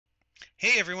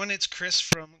Hey everyone, it's Chris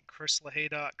from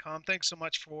chrislahay.com. Thanks so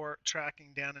much for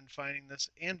tracking down and finding this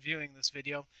and viewing this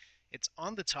video. It's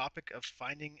on the topic of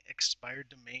finding expired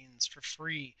domains for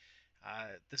free.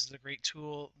 This is a great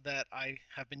tool that I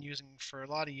have been using for a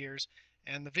lot of years,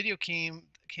 and the video came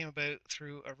about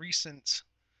through a recent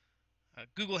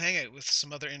Google Hangout with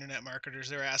some other internet marketers.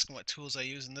 They were asking what tools I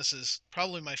use, and this is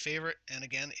probably my favorite. And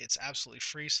again, it's absolutely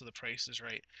free, so the price is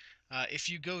right. If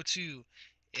you go to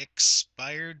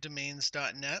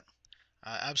expireddomains.net,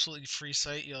 absolutely free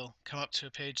site, you'll come up to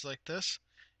a page like this.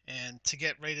 And to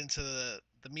get right into the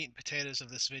meat and potatoes of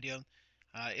this video,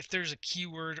 if there's a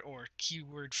keyword or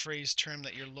keyword phrase term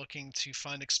that you're looking to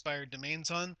find expired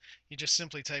domains on, you just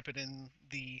simply type it in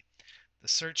the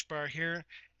search bar here,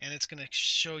 and it's going to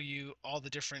show you all the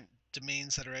different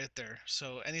domains that are out there.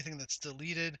 So anything that's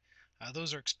deleted,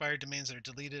 those are expired domains that are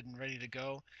deleted and ready to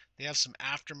go. They have some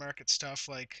aftermarket stuff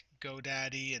like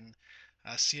GoDaddy and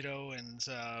Cedo and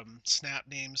Snap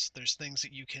names. There's things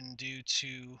that you can do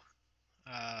to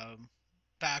um,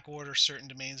 back order certain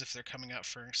domains if they're coming up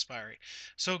for expiry.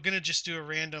 So gonna just do a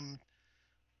random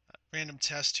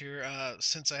test here.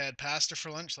 Since I had pasta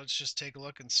for lunch, let's just take a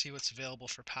look and see what's available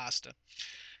for pasta.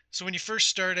 So when you first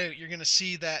start out, you're going to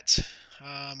see that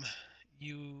um,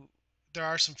 you there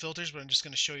are some filters, but I'm just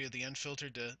going to show you the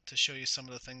unfiltered to show you some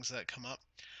of the things that come up.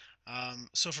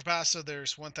 So for Pasta,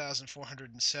 there's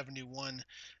 1,471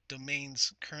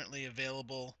 domains currently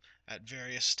available at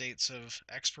various states of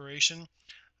expiration.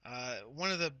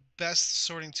 One of the best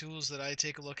sorting tools that I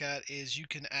take a look at is you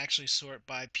can actually sort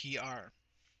by PR,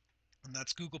 and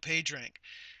that's Google PageRank.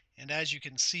 And as you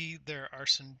can see, there are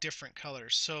some different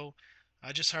colors. So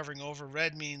just hovering over,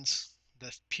 red means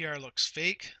the PR looks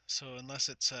fake. So unless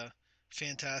it's a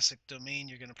fantastic domain,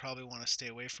 you're going to probably want to stay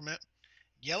away from it.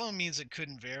 Yellow means it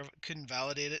couldn't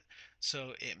validate it.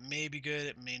 So it may be good,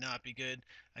 it may not be good.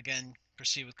 Again,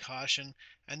 proceed with caution.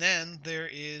 And then there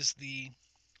is the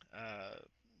uh,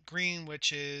 green,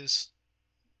 which is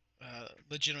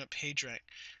legitimate page rank.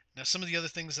 Now, some of the other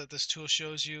things that this tool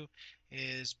shows you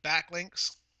is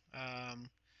backlinks. Um,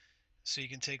 so you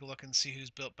can take a look and see who's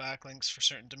built backlinks for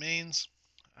certain domains.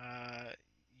 Uh,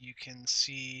 you can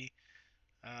see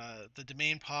the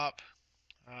domain pop,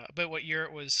 about what year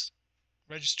it was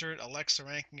registered, Alexa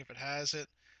ranking if it has it,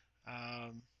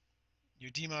 um,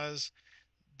 your DMAs.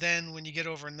 Then when you get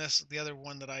over in this, the other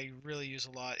one that I really use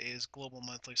a lot is global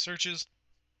monthly searches.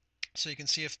 So you can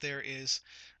see if there is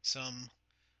some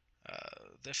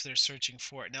if they're searching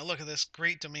for it. Now look at this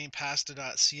great domain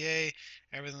pasta.ca.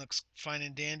 Everything looks fine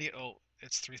and dandy. Oh,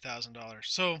 it's $3,000.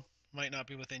 So might not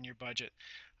be within your budget.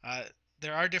 Uh,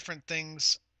 there are different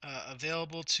things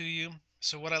available to you.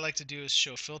 So what I like to do is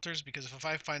show filters because if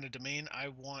I find a domain, I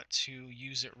want to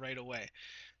use it right away.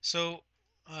 So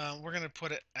we're going to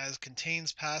put it as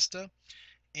contains pasta,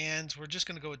 and we're just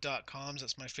going to go with .coms.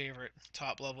 That's my favorite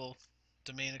top level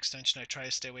domain extension. I try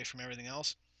to stay away from everything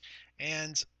else.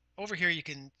 And over here you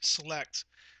can select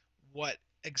what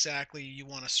exactly you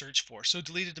want to search for. So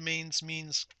deleted domains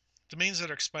means domains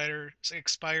that are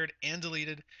expired and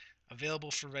deleted,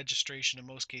 available for registration in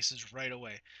most cases right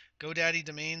away. GoDaddy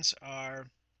domains are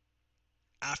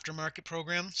aftermarket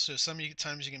programs, so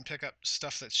sometimes you can pick up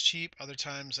stuff that's cheap. Other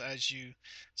times, as you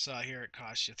saw here, it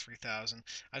costs you 3,000.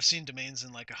 I've seen domains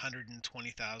in like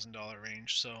 $120,000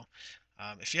 range. So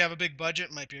if you have a big budget,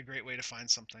 it might be a great way to find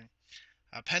something.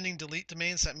 Pending delete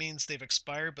domains, that means they've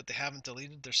expired but they haven't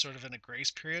deleted. They're sort of in a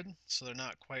grace period, so they're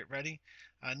not quite ready.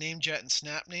 Namejet and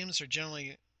Snap names are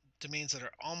generally domains that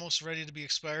are almost ready to be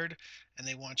expired and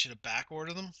they want you to back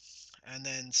order them. And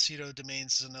then Cedo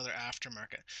domains is another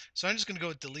aftermarket. So I'm just going to go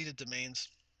with deleted domains.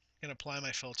 I'm going to apply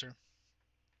my filter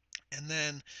and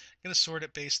then I'm going to sort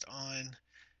it based on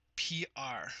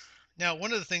PR. Now,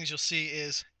 one of the things you'll see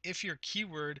is if your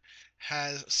keyword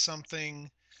has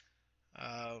something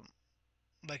um,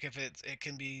 like if it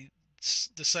can be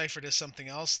deciphered as something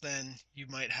else, then you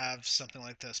might have something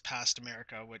like this, past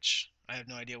America, which I have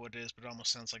no idea what it is, but it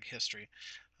almost sounds like history.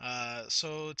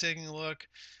 So taking a look,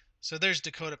 so there's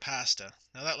Dakota Pasta.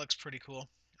 Now that looks pretty cool.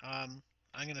 Um,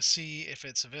 I'm going to see if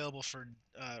it's available for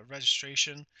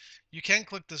registration. You can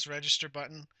click this register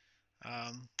button,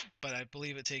 um, but I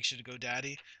believe it takes you to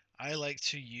GoDaddy. I like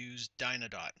to use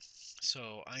Dynadot.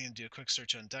 So I'm going to do a quick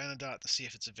search on Dynadot to see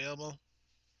if it's available.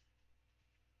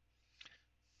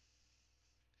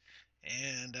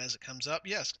 And as it comes up,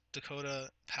 yes,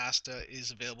 Dakota Pasta is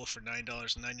available for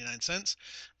 $9.99.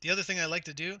 The other thing I like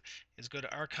to do is go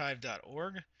to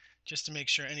archive.org just to make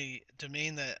sure any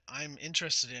domain that I'm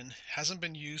interested in hasn't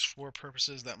been used for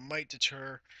purposes that might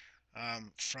deter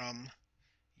from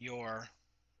your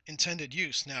intended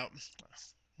use. Now,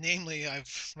 Namely,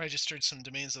 I've registered some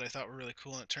domains that I thought were really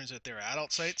cool, and it turns out they were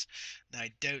adult sites. And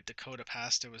I doubt Dakota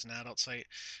Pasta was an adult site,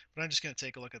 but I'm just going to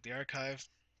take a look at the archive.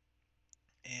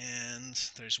 And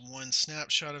there's one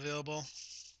snapshot available,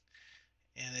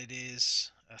 and it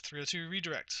is a 302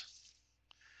 redirect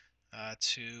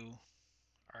to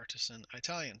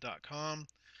artisanitalian.com,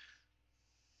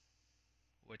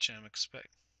 which I'm expect.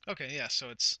 Okay, yeah, so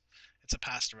it's a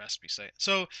pasta recipe site.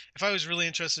 So if I was really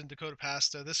interested in Dakota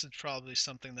pasta, this is probably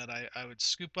something that I would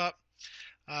scoop up.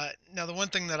 Now, the one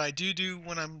thing that I do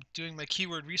when I'm doing my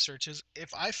keyword research is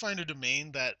if I find a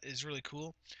domain that is really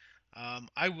cool,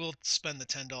 I will spend the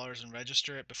 $10 and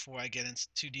register it before I get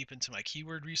too deep into my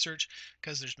keyword research,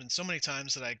 because there's been so many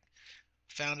times that I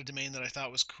found a domain that I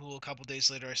thought was cool. A couple days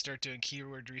later, I start doing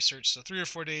keyword research. So 3 or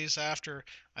 4 days after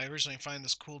I originally find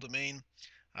this cool domain,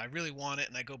 I really want it,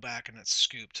 and I go back and it's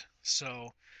scooped.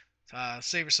 So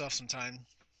save yourself some time.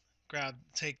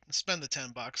 Spend the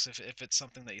 $10 if it's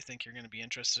something that you think you're going to be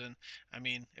interested in. I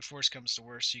mean, if worse comes to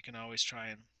worse, you can always try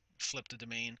and flip the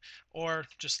domain or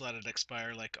just let it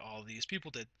expire like all these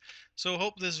people did. So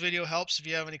hope this video helps. If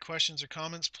you have any questions or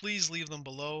comments, please leave them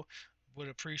below. Would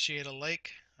appreciate a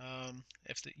like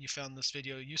if you found this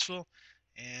video useful.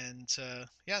 And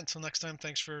yeah, until next time,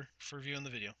 thanks for viewing the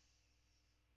video.